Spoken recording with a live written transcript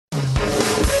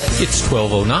It's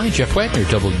 12:09. Jeff Wagner,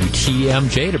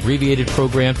 WTMJ, an abbreviated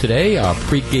program today.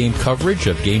 Pre-game coverage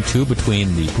of Game 2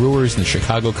 between the Brewers and the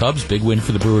Chicago Cubs. Big win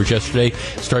for the Brewers yesterday.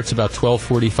 Starts about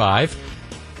 12:45.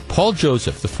 Paul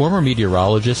Joseph, the former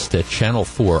meteorologist at Channel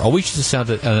 4, always used to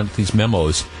sound out these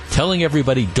memos telling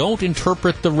everybody, don't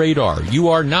interpret the radar. You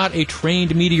are not a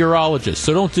trained meteorologist,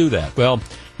 so don't do that. Well,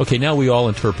 okay, now we all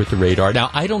interpret the radar. Now,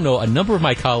 I don't know. A number of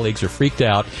my colleagues are freaked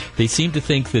out. They seem to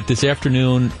think that this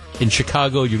afternoon in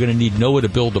Chicago, you're going to need Noah to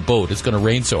build a boat. It's going to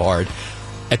rain so hard.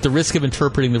 At the risk of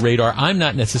interpreting the radar, I'm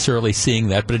not necessarily seeing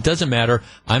that, but it doesn't matter.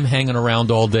 I'm hanging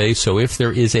around all day, so if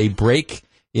there is a break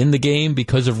in the game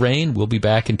because of rain, we'll be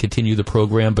back and continue the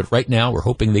program. But right now, we're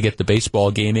hoping they get the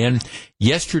baseball game in.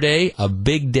 Yesterday, a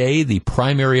big day. The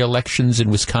primary elections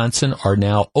in Wisconsin are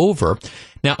now over.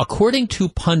 Now, according to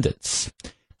pundits,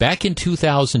 back in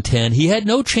 2010, he had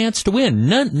no chance to win,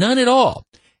 none at all.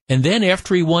 And then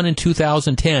after he won in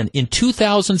 2010, in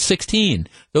 2016,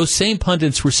 those same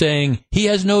pundits were saying he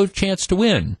has no chance to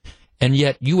win. And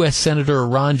yet U.S. Senator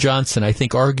Ron Johnson, I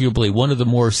think arguably one of the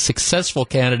more successful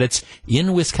candidates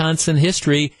in Wisconsin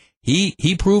history,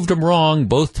 he proved them wrong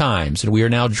both times. And we are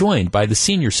now joined by the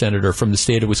senior senator from the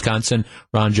state of Wisconsin,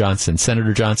 Ron Johnson.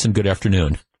 Senator Johnson, good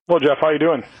afternoon. Well, Jeff, how are you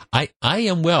doing? I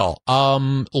am well.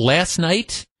 Last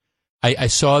night, I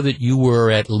saw that you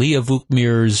were at Leah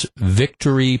Vukmir's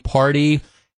victory party.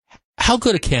 How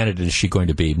good a candidate is she going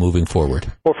to be moving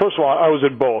forward? Well, first of all, I was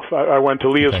at both. I went to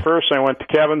Leah's first, and I went to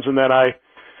Kevin's, and then I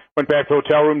went back to the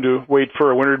hotel room to wait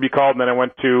for a winner to be called, and then I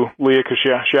went to Leah because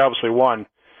she obviously won.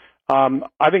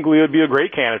 I think Leah would be a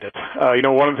great candidate.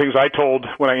 One of the things I told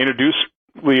when I introduced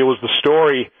Leah was the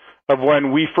story of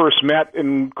when we first met,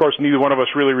 and of course neither one of us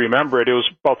really remember it. It was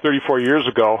about 34 years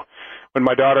ago when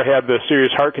my daughter had the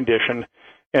serious heart condition,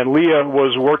 and Leah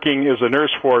was working as a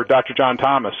nurse for Dr. John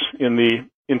Thomas in the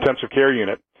intensive care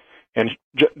unit. And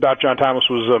Dr. John Thomas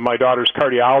was my daughter's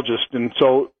cardiologist, and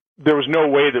so there was no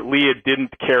way that Leah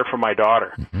didn't care for my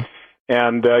daughter. Mm-hmm.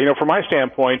 And, from my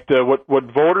standpoint, what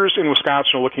voters in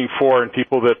Wisconsin are looking for in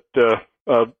people that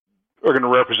are going to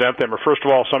represent them are, first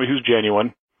of all, somebody who's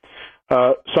genuine,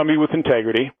 somebody with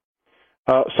integrity,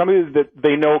 somebody that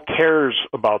they know cares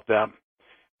about them.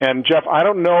 And, Jeff, I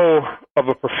don't know of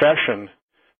a profession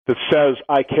that says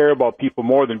I care about people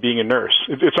more than being a nurse.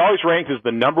 It's always ranked as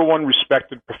the number one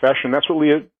respected profession. That's who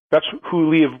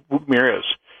Leah Vukmir is.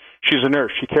 She's a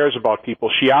nurse. She cares about people.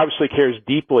 She obviously cares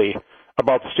deeply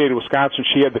about the state of Wisconsin.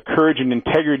 She had the courage and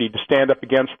integrity to stand up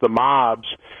against the mobs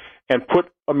and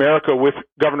put America with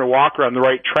Governor Walker on the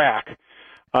right track.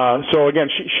 So again,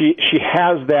 she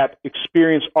has that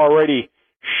experience already,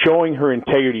 showing her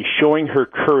integrity, showing her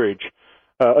courage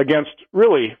against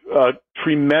really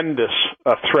tremendous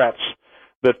threats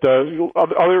that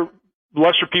other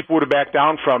lesser people would have backed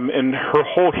down from. And her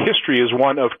whole history is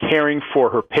one of caring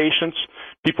for her patients,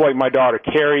 people like my daughter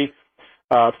Carrie,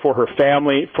 for her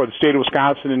family, for the state of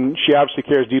Wisconsin, and she obviously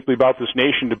cares deeply about this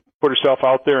nation to put herself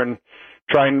out there and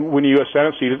try and win a U.S.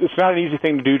 Senate seat. It's not an easy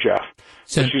thing to do, Jeff.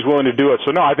 So she's willing to do it.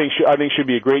 So no, I think she'll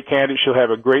be a great candidate. She'll have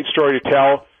a great story to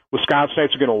tell.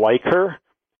 Wisconsinites are going to like her,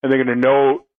 and they're going to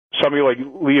know somebody like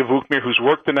Leah Vukmir, who's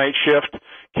worked the night shift,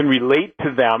 can relate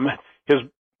to them.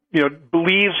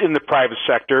 Believes in the private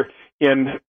sector,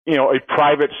 in a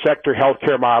private sector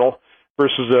healthcare model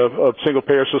versus a single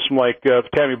payer system like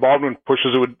Tammy Baldwin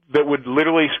pushes. That would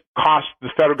literally cost the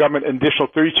federal government an additional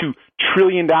 $32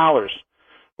 trillion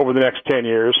over the next 10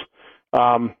 years.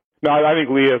 I think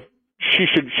Leah, she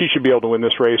should be able to win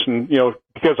this race, and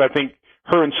because I think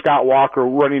her and Scott Walker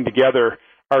running together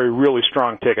are a really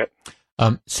strong ticket.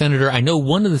 Senator, I know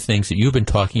one of the things that you've been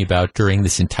talking about during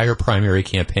this entire primary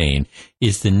campaign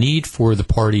is the need for the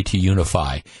party to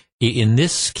unify. In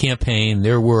this campaign,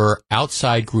 there were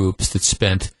outside groups that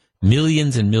spent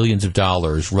millions and millions of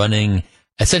dollars running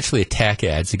essentially attack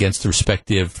ads against the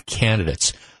respective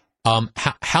candidates.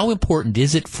 How important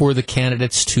is it for the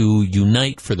candidates to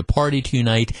unite, for the party to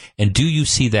unite, and do you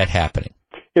see that happening?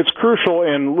 It's crucial,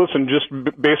 and listen, just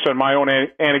based on my own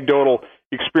anecdotal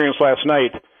experience last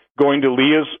night, going to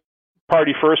Leah's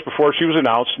party first before she was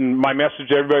announced, and my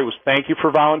message to everybody was thank you for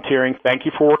volunteering, thank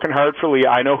you for working hard for Leah.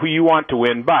 I know who you want to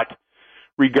win, but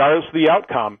regardless of the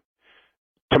outcome,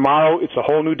 tomorrow it's a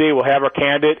whole new day. We'll have our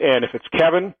candidate, and if it's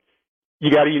Kevin, you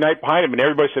got to unite behind him. And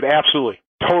everybody said, absolutely,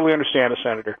 totally understand the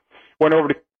senator. Went over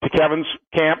to Kevin's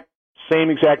camp, same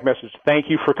exact message. Thank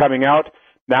you for coming out.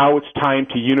 Now it's time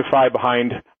to unify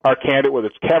behind our candidate, whether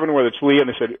it's Kevin, whether it's Leah, and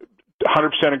they said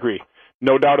 100% agree.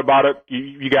 No doubt about it.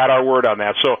 You got our word on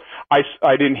that. So I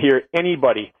didn't hear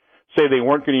anybody say they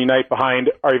weren't going to unite behind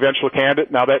our eventual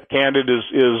candidate. Now that candidate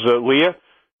is Leah,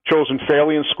 chosen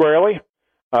fairly and squarely.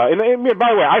 And by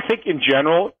the way, I think in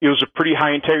general it was a pretty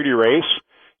high integrity race.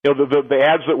 The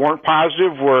ads that weren't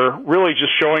positive were really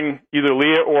just showing either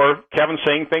Leah or Kevin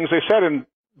saying things they said, and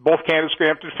both candidates are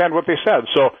going to have to defend what they said.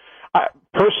 So,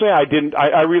 personally,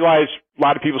 I realize a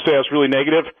lot of people say that's really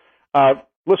negative.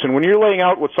 Listen, when you're laying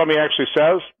out what somebody actually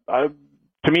says,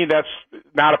 to me that's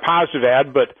not a positive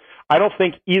ad, but I don't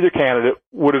think either candidate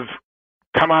would have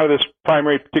come out of this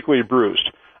primary particularly bruised.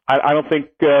 I don't think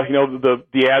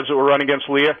the ads that were run against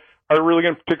Leah are really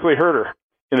going to particularly hurt her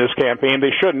in this campaign.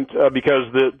 They shouldn't, because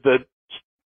the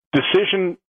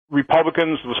decision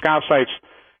Republicans, the Wisconsinites,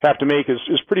 have to make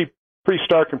is pretty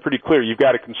stark and pretty clear. You've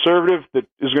got a conservative that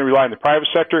is going to rely on the private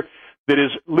sector that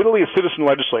is literally a citizen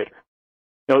legislator.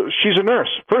 She's a nurse.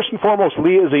 First and foremost,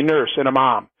 Leah is a nurse and a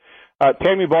mom.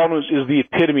 Tammy Baldwin is the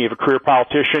epitome of a career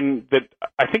politician that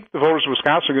I think the voters of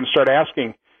Wisconsin are going to start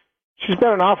asking. She's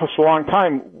been in office a long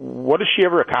time. What has she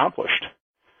ever accomplished?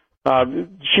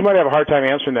 She might have a hard time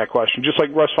answering that question, just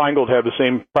like Russ Feingold had the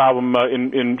same problem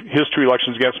in his 2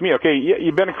 elections against me. Okay,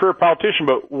 you've been a career politician,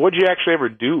 but what did you actually ever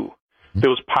do that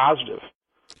was positive,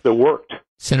 that worked?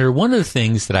 Senator, one of the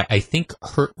things that I think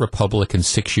hurt Republicans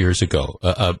 6 years ago,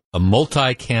 a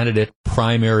multi-candidate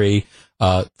primary,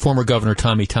 former Governor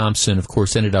Tommy Thompson, of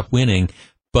course, ended up winning,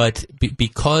 but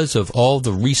because of all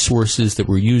the resources that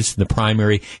were used in the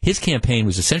primary, his campaign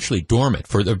was essentially dormant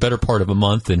for the better part of a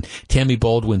month, and Tammy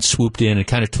Baldwin swooped in and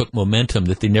kind of took momentum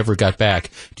that they never got back.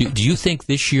 Do you think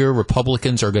this year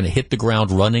Republicans are going to hit the ground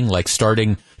running, like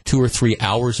starting 2 or 3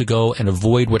 hours ago, and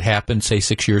avoid what happened, say,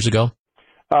 6 years ago?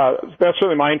 That's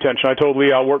certainly my intention. I told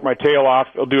Lee I'll work my tail off.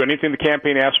 I'll do anything the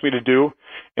campaign asks me to do,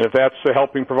 and if that's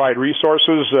helping provide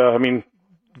resources,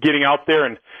 getting out there,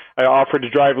 and I offered to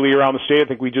drive Lee around the state. I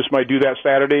think we just might do that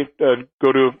Saturday,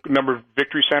 go to a number of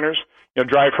victory centers,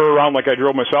 drive her around like I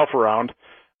drove myself around.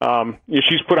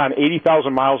 She's put on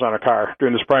 80,000 miles on her car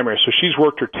during this primary, so she's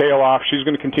worked her tail off. She's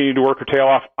going to continue to work her tail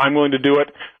off. I'm willing to do it.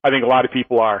 I think a lot of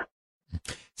people are.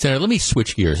 Senator, let me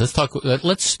switch gears.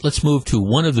 Let's move to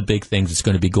one of the big things that's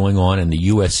going to be going on in the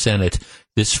U.S. Senate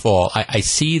this fall. I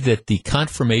see that the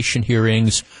confirmation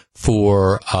hearings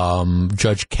for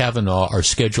Judge Kavanaugh are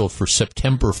scheduled for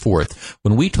September 4th.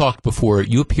 When we talked before,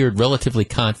 you appeared relatively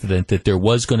confident that there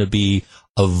was going to be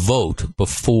a vote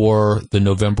before the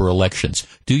November elections.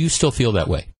 Do you still feel that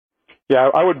way? Yeah,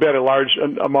 I would bet a large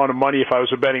amount of money if I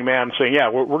was a betting man, saying, yeah,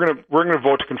 we're going to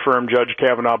vote to confirm Judge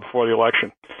Kavanaugh before the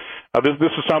election. This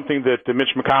is something that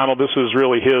Mitch McConnell, this is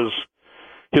really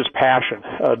his passion.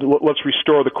 Let's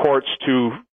restore the courts to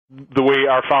the way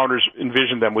our founders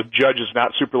envisioned them, with judges,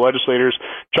 not super legislators.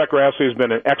 Chuck Grassley has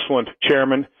been an excellent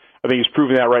chairman. I think he's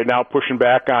proving that right now, pushing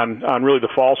back on really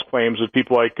the false claims of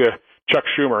people like Chuck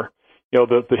Schumer,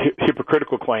 the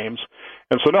hypocritical claims.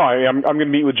 And so, no, I'm going to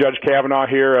meet with Judge Kavanaugh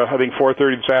here, I think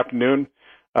 4:30 this afternoon.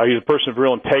 He's a person of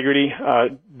real integrity.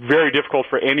 Very difficult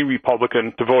for any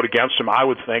Republican to vote against him, I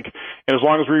would think. And as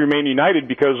long as we remain united,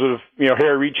 because of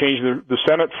Harry Reid changing the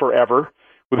Senate forever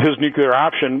with his nuclear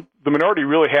option, the minority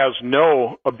really has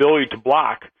no ability to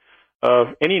block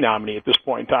any nominee at this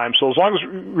point in time. So as long as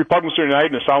Republicans are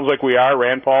united, and it sounds like we are,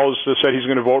 Rand Paul has said he's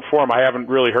going to vote for him. I haven't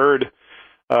really heard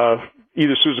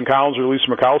either Susan Collins or Lisa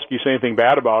Murkowski say anything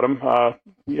bad about him.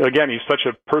 Again, he's such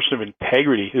a person of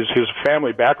integrity. His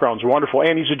family background is wonderful,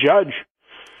 and he's a judge.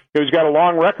 He's got a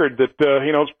long record that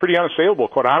it's pretty unassailable.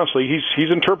 Quite honestly,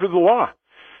 he's interpreted the law,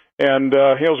 and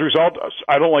as a result,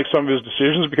 I don't like some of his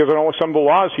decisions because I don't like some of the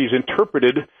laws he's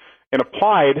interpreted and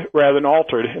applied rather than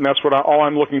altered. And that's what all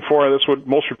I'm looking for. That's what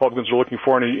most Republicans are looking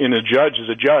for in a judge, is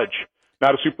a judge.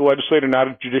 Not a super legislator, not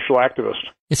a judicial activist.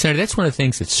 Yeah, Senator, that's one of the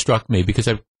things that struck me, because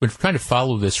I've been trying to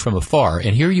follow this from afar.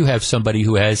 And here you have somebody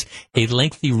who has a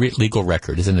lengthy legal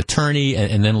record as an attorney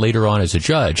and then later on as a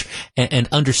judge. And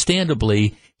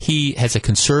understandably, he has a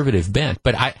conservative bent.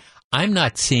 But I'm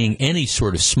not seeing any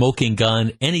sort of smoking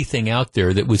gun, anything out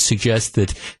there that would suggest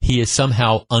that he is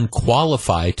somehow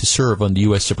unqualified to serve on the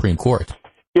U.S. Supreme Court.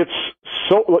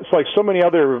 It's like so many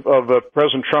other of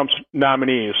President Trump's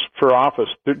nominees for office.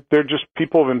 They're just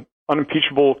people of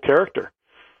unimpeachable character.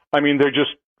 I mean, they're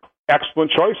just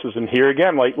excellent choices. And here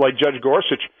again, like Judge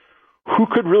Gorsuch, who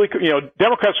could really,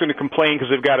 Democrats are going to complain because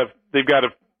they've got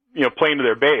to play into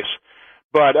their base.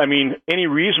 But I mean, any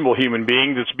reasonable human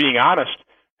being that's being honest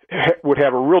would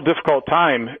have a real difficult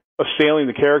time assailing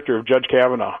the character of Judge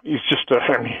Kavanaugh. He's just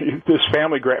his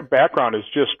family background is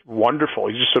just wonderful.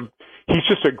 He's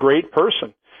just a great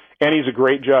person, and he's a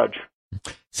great judge.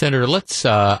 Senator, let's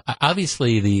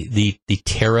obviously the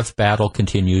tariff battle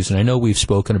continues, and I know we've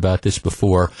spoken about this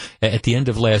before. At the end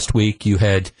of last week, you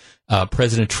had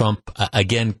President Trump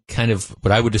again, kind of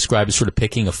what I would describe as sort of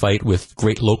picking a fight with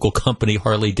great local company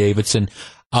Harley Davidson.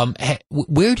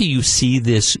 Where do you see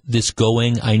this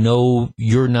going? I know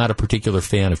you're not a particular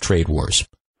fan of trade wars.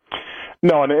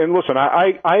 No, and listen,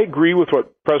 I agree with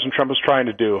what President Trump is trying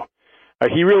to do.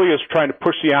 He really is trying to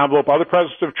push the envelope. Other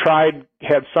presidents have tried,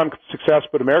 had some success,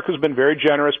 but America's been very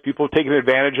generous. People have taken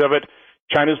advantage of it.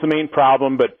 China's the main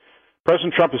problem, but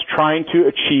President Trump is trying to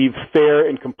achieve fair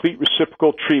and complete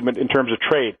reciprocal treatment in terms of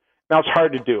trade. Now, it's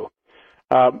hard to do.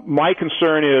 My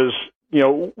concern is,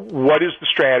 what is the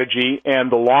strategy?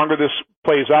 And the longer this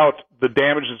plays out, the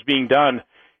damage that's being done,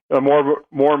 more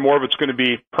and more of it's going to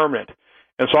be permanent.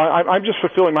 And so I'm just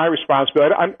fulfilling my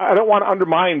responsibility. I don't want to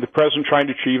undermine the president trying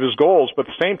to achieve his goals, but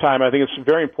at the same time, I think it's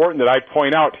very important that I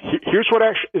point out, here's what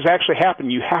is actually happening.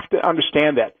 You have to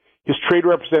understand that. His trade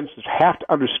representatives have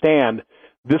to understand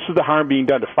this is the harm being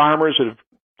done to farmers that have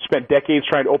spent decades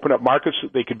trying to open up markets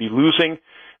that they could be losing,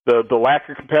 the lack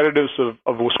of competitiveness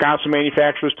of Wisconsin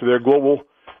manufacturers to their global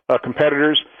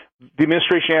competitors. The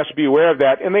administration has to be aware of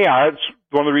that, and they are. It's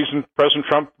one of the reasons President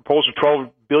Trump proposed a $12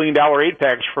 billion aid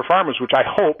package for farmers, which I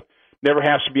hope never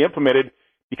has to be implemented,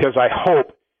 because I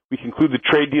hope we conclude the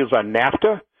trade deals on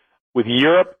NAFTA with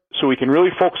Europe so we can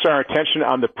really focus our attention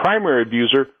on the primary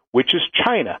abuser, which is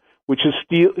China, which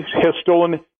has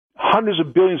stolen hundreds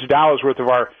of billions of dollars worth of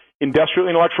our industrial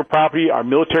intellectual property, our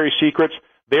military secrets.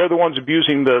 They are the ones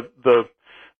abusing the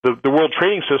world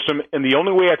trading system, and the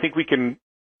only way I think we can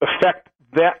affect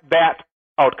that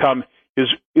outcome is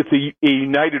with a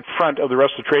united front of the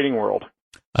rest of the trading world.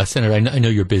 Senator, I know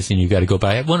you're busy and you've got to go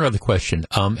by. I have one other question.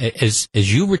 As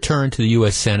you return to the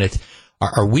U.S. Senate,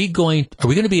 are we going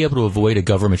to be able to avoid a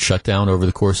government shutdown over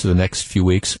the course of the next few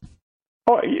weeks?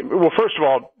 Oh, well, first of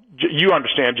all, you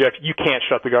understand, Jeff, you can't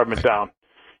shut the government down.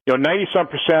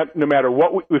 90-some%, no matter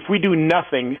what, if we do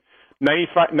nothing, 90%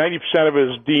 of it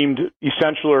is deemed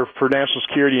essential or for national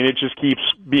security, and it just keeps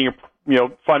being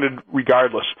funded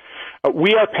regardless.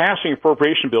 We are passing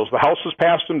appropriation bills. The House has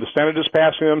passed them. The Senate is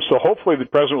passing them. So hopefully the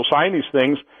president will sign these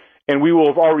things, and we will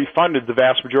have already funded the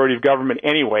vast majority of government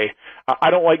anyway. I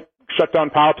don't like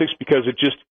shutdown politics because it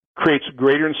just creates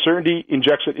greater uncertainty,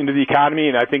 injects it into the economy,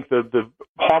 and I think the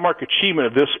hallmark achievement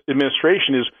of this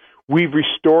administration is we've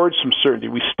restored some certainty.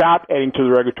 We stopped adding to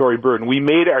the regulatory burden. We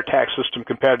made our tax system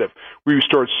competitive. We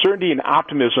restored certainty and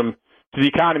optimism to the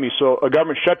economy. So a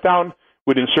government shutdown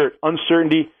would insert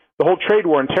uncertainty. The whole trade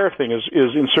war and tariff thing is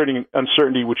inserting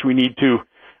uncertainty, which we need to,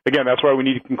 again, that's why we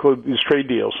need to conclude these trade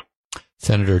deals.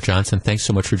 Senator Johnson, thanks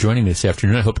so much for joining me this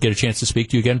afternoon. I hope to get a chance to speak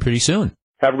to you again pretty soon.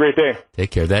 Have a great day.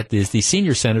 Take care. That is the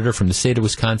senior senator from the state of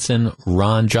Wisconsin,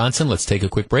 Ron Johnson. Let's take a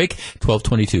quick break.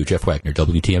 12:22, Jeff Wagner,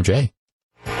 WTMJ.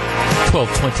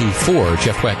 12:24,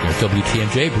 Jeff Wagner,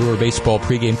 WTMJ. Brewer baseball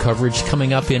pregame coverage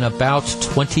coming up in about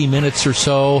 20 minutes or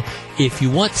so. If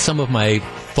you want some of my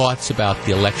thoughts about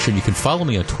the election, you can follow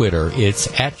me on Twitter.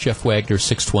 It's at Jeff Wagner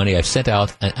 620. I've sent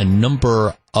out a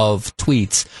number of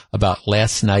tweets about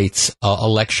last night's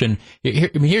election.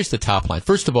 Here's the top line.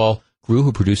 First of all, Gru,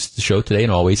 who produced the show today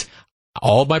and always,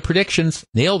 all my predictions,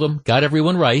 nailed them, got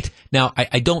everyone right. Now,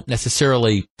 I don't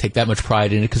necessarily take that much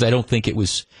pride in it because I don't think it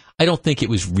was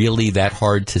really that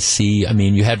hard to see. I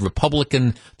mean, you had the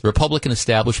Republican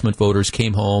establishment voters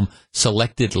came home,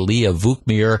 selected Leah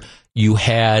Vukmir. You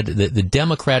had the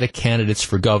Democratic candidates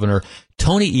for governor,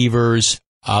 Tony Evers,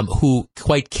 who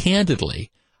quite candidly,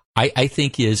 I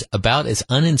think is about as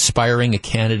uninspiring a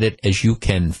candidate as you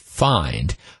can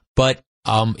find. But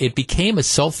it became a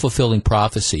self-fulfilling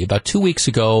prophecy. About 2 weeks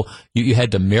ago, you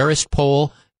had the Marist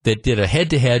poll that did a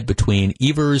head-to-head between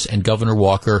Evers and Governor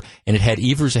Walker, and it had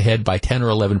Evers ahead by 10 or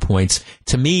 11 points.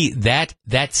 To me, that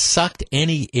sucked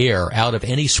any air out of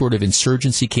any sort of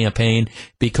insurgency campaign,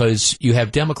 because you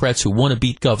have Democrats who want to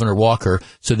beat Governor Walker,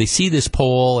 so they see this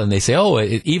poll and they say, oh,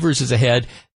 Evers is ahead.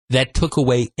 That took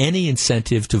away any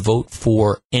incentive to vote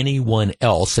for anyone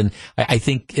else. And I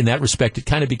think in that respect, it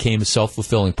kind of became a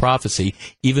self-fulfilling prophecy,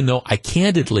 even though I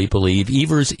candidly believe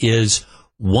Evers is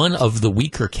one of the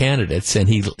weaker candidates, and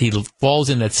he falls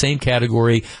in that same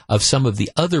category of some of the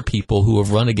other people who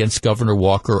have run against Governor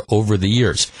Walker over the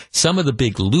years. Some of the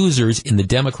big losers in the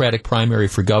Democratic primary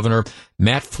for governor,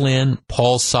 Matt Flynn,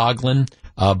 Paul Soglin,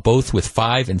 both with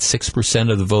 5% and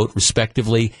 6% of the vote,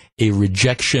 respectively, a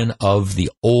rejection of the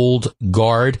old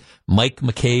guard. Mike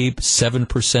McCabe,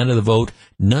 7% of the vote.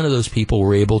 None of those people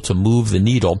were able to move the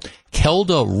needle.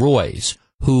 Kelda Roys,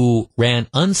 who ran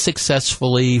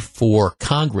unsuccessfully for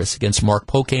Congress against Mark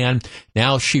Pocan.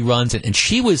 Now she runs, and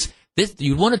she was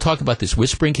You want to talk about this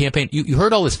whispering campaign? You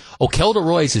heard all this. Oh, Kelda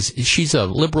Royce she's a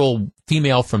liberal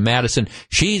female from Madison.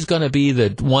 She's going to be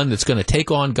the one that's going to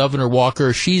take on Governor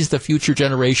Walker. She's the future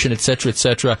generation, et cetera, et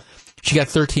cetera. She got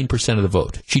 13% of the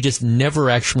vote. She just never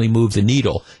actually moved the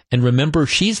needle. And remember,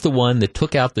 she's the one that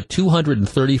took out the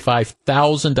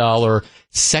 $235,000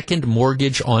 second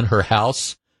mortgage on her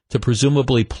house to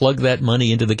presumably plug that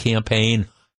money into the campaign.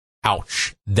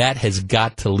 Ouch. That has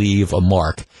got to leave a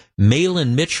mark.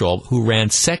 Malin Mitchell, who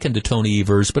ran second to Tony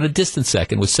Evers, but a distant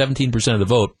second with 17% of the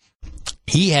vote,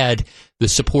 he had the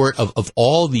support of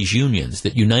all these unions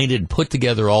that united and put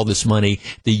together all this money.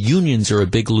 The unions are a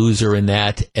big loser in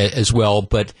that as well,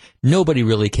 but nobody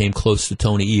really came close to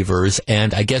Tony Evers.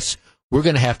 And I guess we're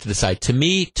going to have to decide. To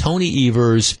me, Tony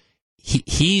Evers,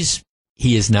 he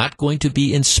is not going to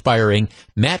be inspiring.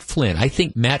 Matt Flynn, I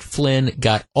think Matt Flynn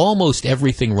got almost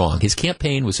everything wrong. His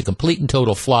campaign was a complete and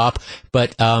total flop,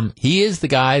 but he is the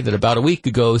guy that about a week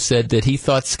ago said that he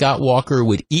thought Scott Walker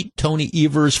would eat Tony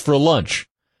Evers for lunch.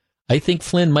 I think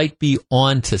Flynn might be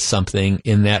on to something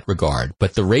in that regard.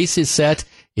 But the race is set.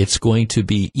 It's going to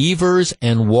be Evers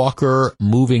and Walker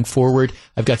moving forward.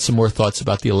 I've got some more thoughts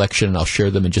about the election, and I'll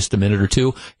share them in just a minute or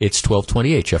two. It's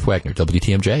 1228. Jeff Wagner,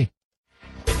 WTMJ.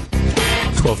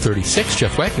 1236,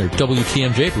 Jeff Wagner,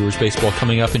 WTMJ. Brewers baseball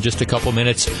coming up in just a couple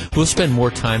minutes. We'll spend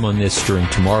more time on this during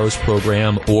tomorrow's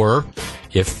program, or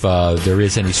if there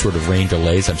is any sort of rain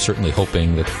delays. I'm certainly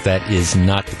hoping that is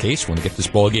not the case. Want to get this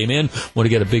ball game in, want to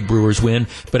get a big Brewers win.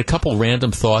 But a couple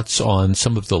random thoughts on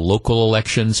some of the local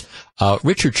elections.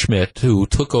 Richard Schmidt, who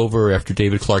took over after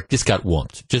David Clark, just got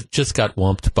whumped. Just got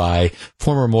whumped by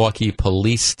former Milwaukee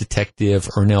police detective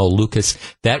Ernell Lucas.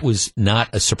 That was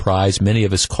not a surprise. Many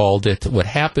of us called it. What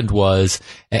happened was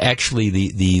actually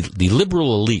the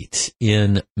liberal elite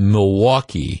in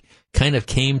Milwaukee kind of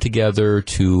came together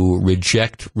to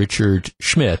reject Richard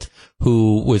Schmidt,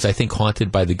 who was, I think,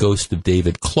 haunted by the ghost of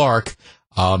David Clark.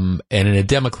 And in a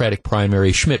Democratic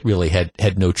primary, Schmidt really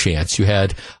had no chance. You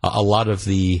had a lot of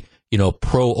the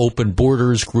pro-open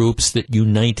borders groups that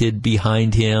united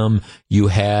behind him. You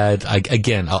had,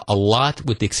 again, a lot,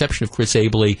 with the exception of Chris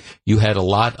Abele, you had a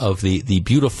lot of the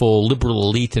beautiful liberal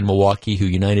elite in Milwaukee who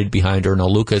united behind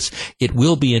Ernell Lucas. It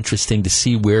will be interesting to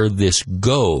see where this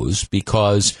goes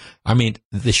because,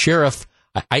 the sheriff,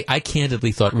 I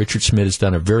candidly thought Richard Schmidt has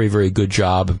done a very, very good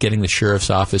job of getting the sheriff's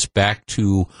office back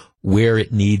to where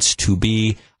it needs to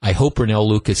be. I hope Ernell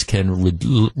Lucas can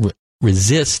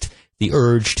resist the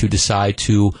urge to decide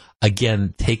to,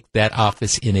 again, take that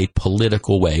office in a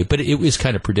political way. But it was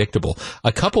kind of predictable.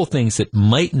 A couple things that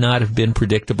might not have been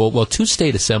predictable. Well, 2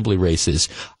 state assembly races.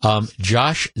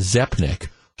 Josh Zepnick,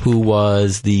 who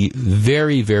was the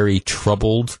very, very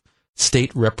troubled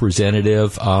state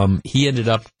representative, he ended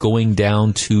up going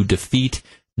down to defeat.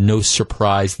 No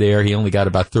surprise there. He only got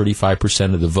about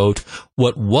 35% of the vote.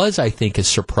 What was, I think, a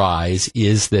surprise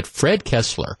is that Fred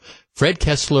Kessler,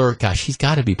 gosh, he's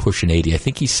got to be pushing 80. I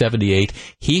think he's 78.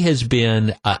 He has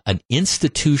been an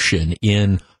institution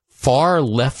in far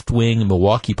left-wing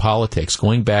Milwaukee politics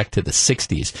going back to the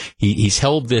 60s. He's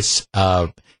held this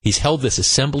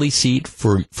assembly seat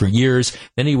for years.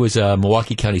 Then he was a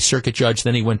Milwaukee County Circuit Judge.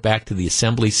 Then he went back to the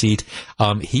assembly seat.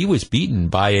 He was beaten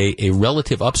by a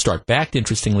relative upstart, backed,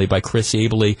 interestingly, by Chris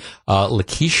Abele,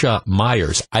 Lakeisha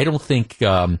Myers. I don't think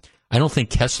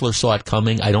Kessler saw it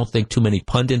coming. I don't think too many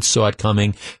pundits saw it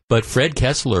coming. But Fred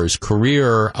Kessler's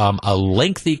career, a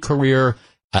lengthy career,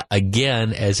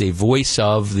 again, as a voice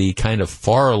of the kind of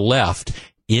far left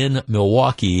in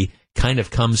Milwaukee, kind of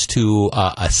comes to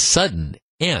a sudden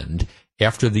end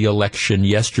after the election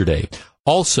yesterday.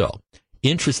 Also,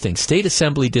 interesting, State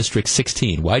Assembly District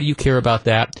 16. Why do you care about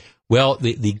that? Well,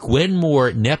 the Gwen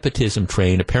Moore nepotism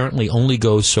train apparently only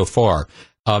goes so far.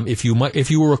 If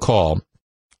you recall,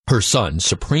 her son,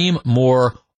 Supreme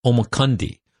Moore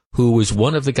Omokundi, who was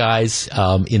one of the guys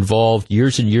involved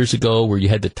years and years ago where you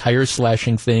had the tire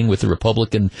slashing thing with the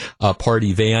Republican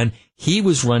Party van. He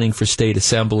was running for state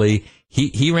assembly.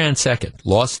 He ran second,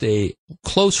 lost a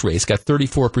close race, got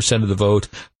 34% of the vote,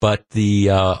 but the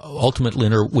ultimate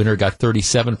winner got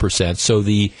 37%. So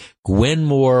the Gwen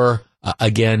Moore,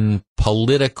 again,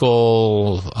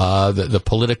 political, the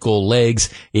political legs,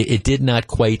 it did not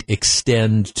quite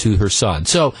extend to her son.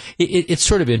 So it's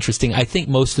sort of interesting. I think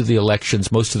most of the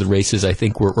elections, most of the races, I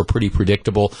think were pretty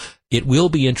predictable. It will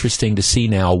be interesting to see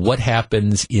now what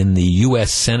happens in the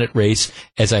U.S. Senate race.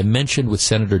 As I mentioned with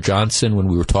Senator Johnson when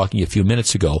we were talking a few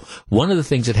minutes ago, one of the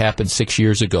things that happened 6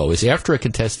 years ago is after a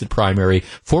contested primary,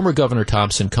 former Governor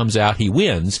Thompson comes out, he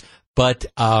wins, but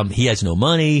he has no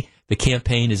money. The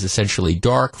campaign is essentially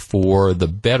dark for the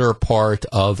better part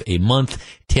of a month.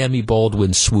 Tammy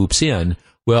Baldwin swoops in,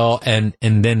 well, and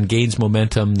then gains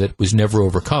momentum that was never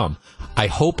overcome. I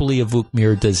hope Leah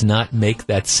Vukmir does not make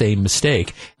that same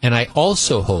mistake. And I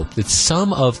also hope that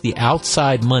some of the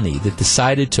outside money that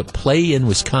decided to play in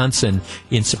Wisconsin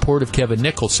in support of Kevin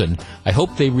Nicholson, I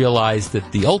hope they realize that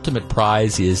the ultimate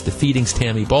prize is defeating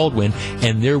Tammy Baldwin,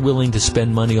 and they're willing to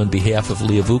spend money on behalf of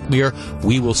Leah Vukmir.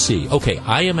 We will see. Okay,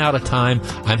 I am out of time.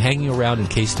 I'm hanging around in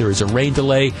case there is a rain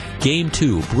delay. Game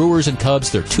 2, Brewers and Cubs,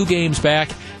 they're 2 games back.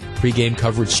 Pre-game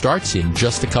coverage starts in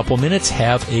just a couple minutes.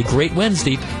 Have a great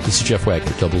Wednesday. This is Jeff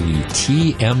Wagner,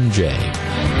 WTMJ.